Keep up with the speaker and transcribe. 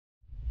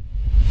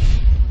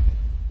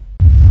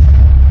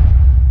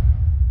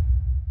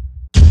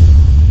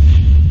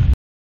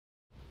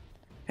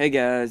Hey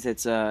guys,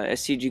 it's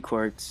SCG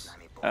Quartz.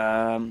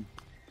 I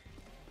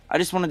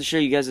just wanted to show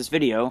you guys this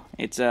video.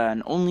 It's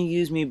an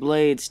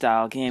OnlyUseMeBlade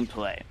Style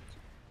gameplay.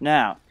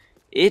 Now,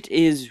 it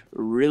is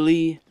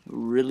really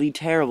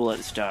terrible at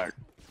the start.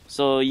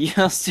 So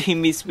you'll see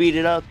me speed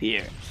it up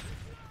here.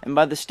 And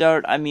by the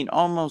start, I mean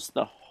almost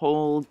the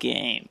whole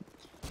game.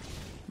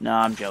 No,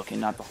 I'm joking,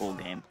 not the whole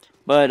game.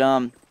 But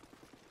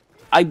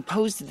I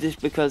posted this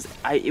because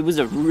it was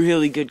a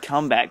really good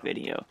comeback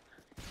video.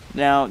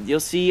 Now, you'll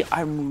see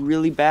I'm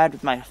really bad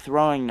with my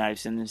throwing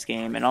knives in this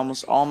game, and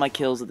almost all my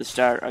kills at the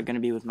start are going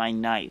to be with my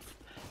knife.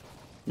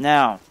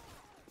 Now,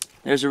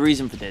 there's a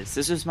reason for this.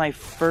 This was my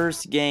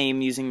first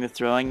game using the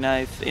throwing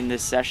knife in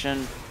this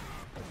session,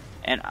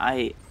 and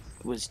I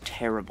was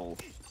terrible.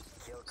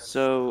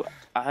 So,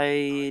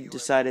 I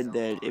decided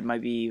that it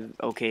might be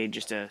okay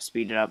just to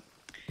speed it up.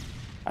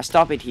 I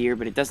stop it here,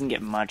 but it doesn't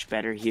get much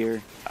better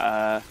here.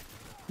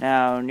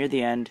 Now, near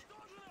the end,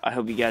 I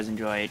hope you guys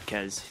enjoy it,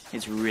 because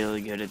it's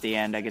really good at the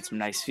end. I get some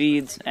nice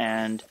feeds,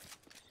 and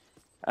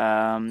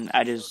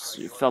I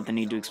just felt the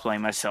need to explain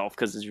myself,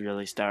 because it's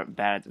really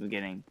bad at the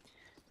beginning.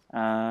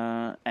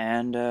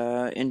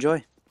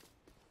 Enjoy.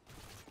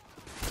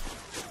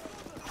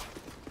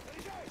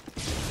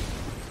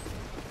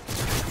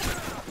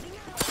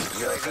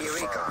 UAV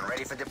recon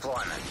ready for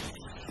deployment.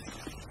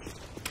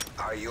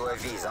 Our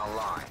UAVs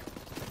online.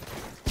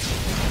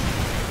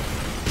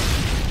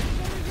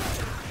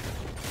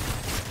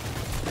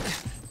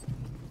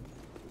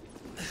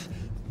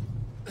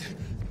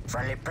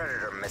 Friendly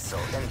Predator missile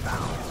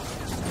inbound.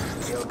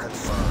 Kill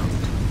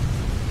confirmed.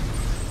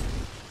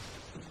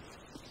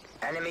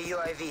 Enemy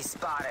UAV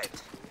spotted.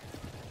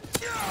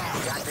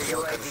 Counter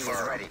UAV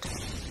is ready.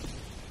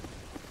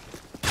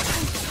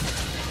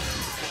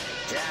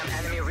 Jam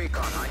enemy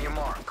recon on your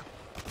mark.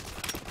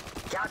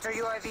 Counter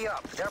UAV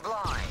up. They're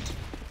blind.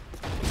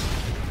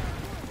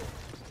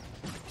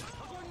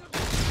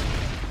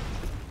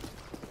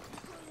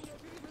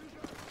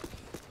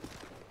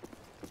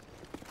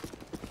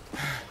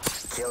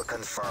 Kill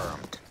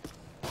confirmed.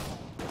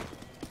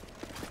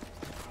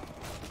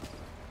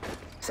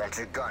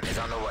 Sentry gun is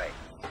on the way.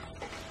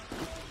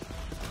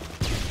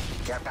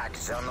 Care package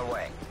is on the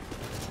way.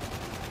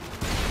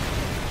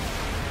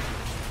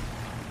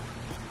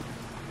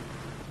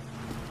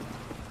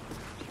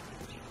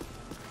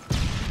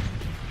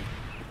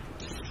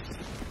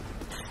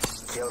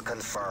 Kill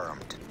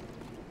confirmed.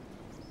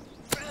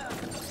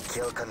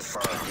 Kill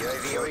confirmed.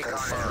 UAV recon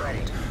is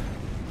ready.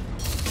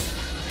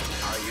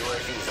 Our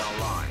UAV is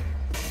online.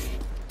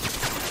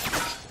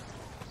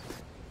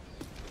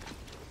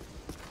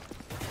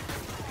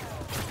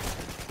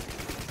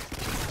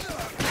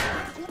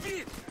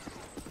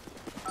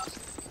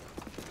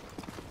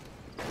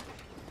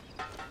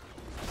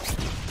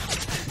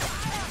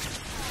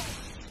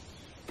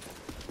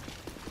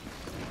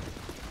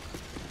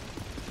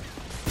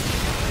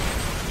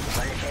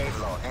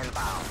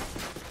 Inbound.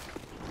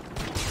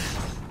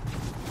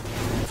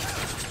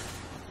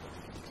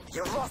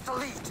 You've lost the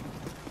lead.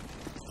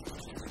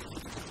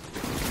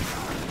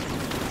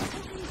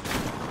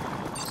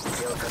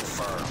 Kill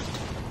confirmed.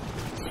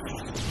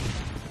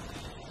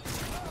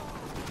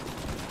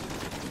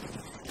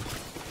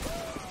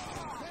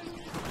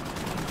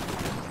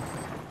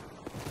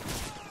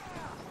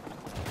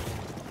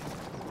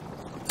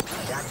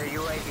 Counter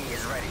UAV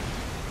is ready.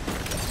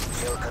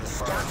 Kill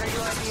confirmed. Counter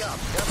UAV up.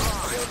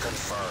 Kill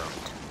confirmed.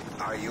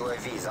 Our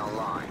UAV is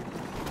online.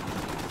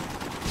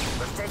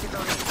 We've taken the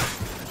lead.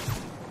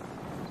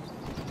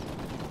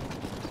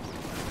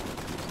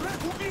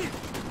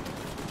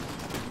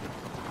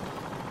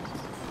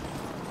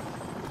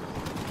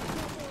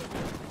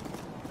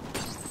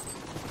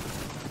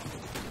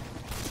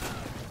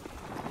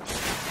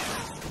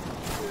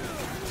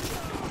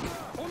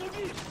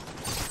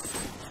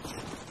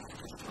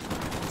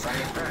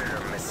 Friendly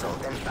Predator missile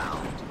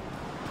inbound.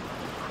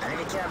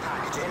 Enemy care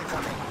package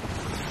incoming.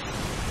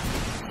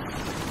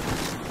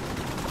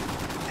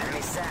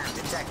 Enemy SAM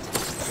detected.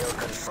 Kill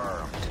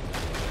confirmed.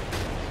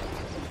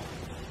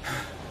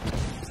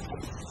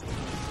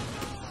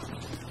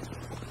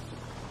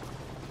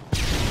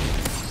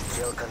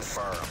 Kill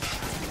confirmed.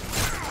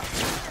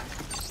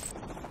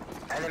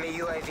 Enemy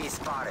UAV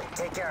spotted.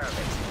 Take care of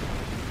it.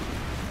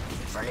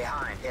 Friendly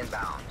Hind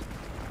inbound.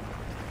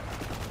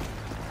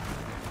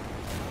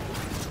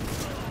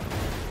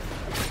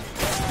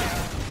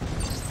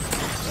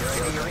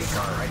 UAV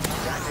recon ready.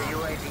 Counter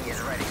UAV is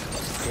ready.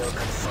 Kill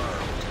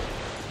confirmed.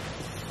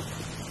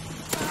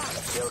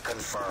 Kill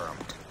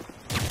confirmed.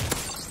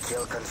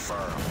 Kill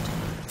confirmed.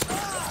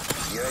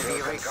 UAV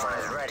recon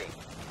is ready.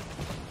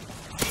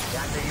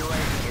 Counter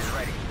UAV is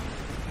ready.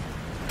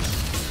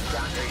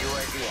 Counter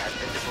UAV has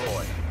been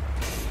deployed.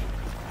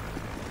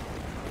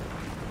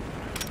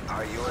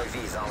 Our UAV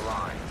is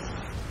online.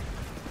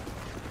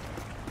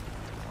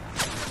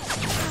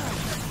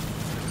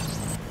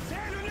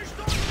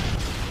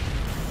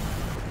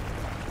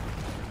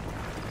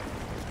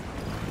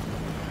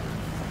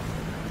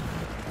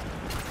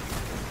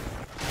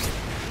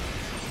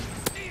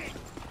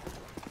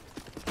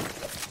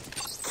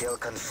 Kill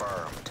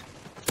confirmed.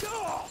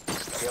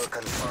 Kill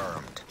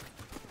confirmed.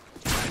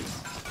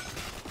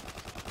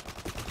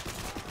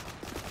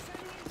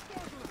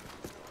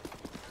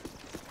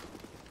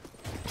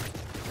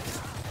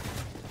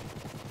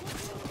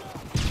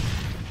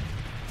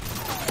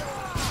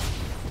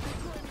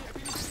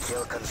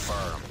 Kill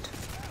confirmed.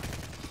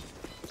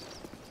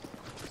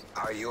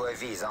 Our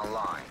UAV's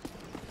online.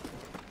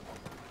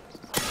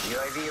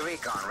 UAV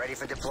recon ready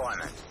for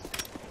deployment.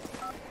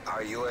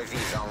 Our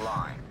UAV's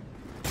online.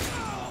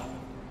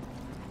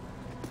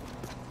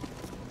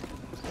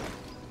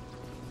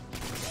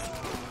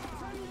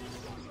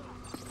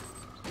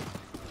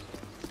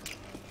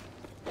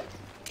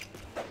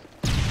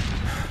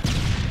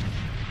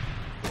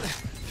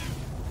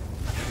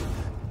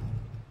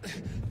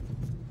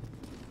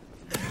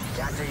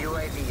 Counter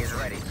UAV is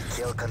ready.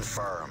 Kill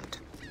confirmed.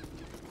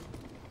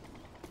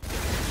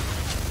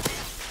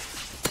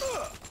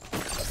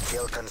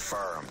 Kill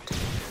confirmed.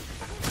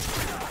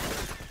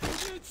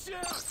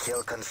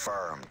 Kill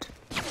confirmed.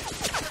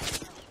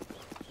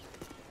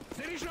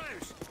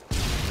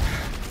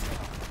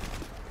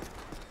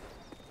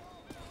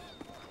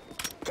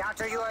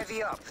 Counter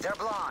UAV up. They're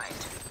blind.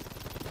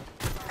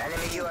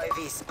 Enemy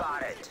UAV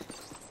spotted.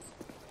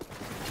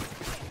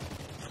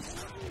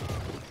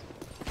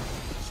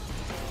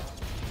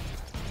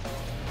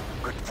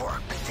 Good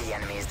work. The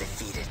enemy is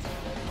defeated.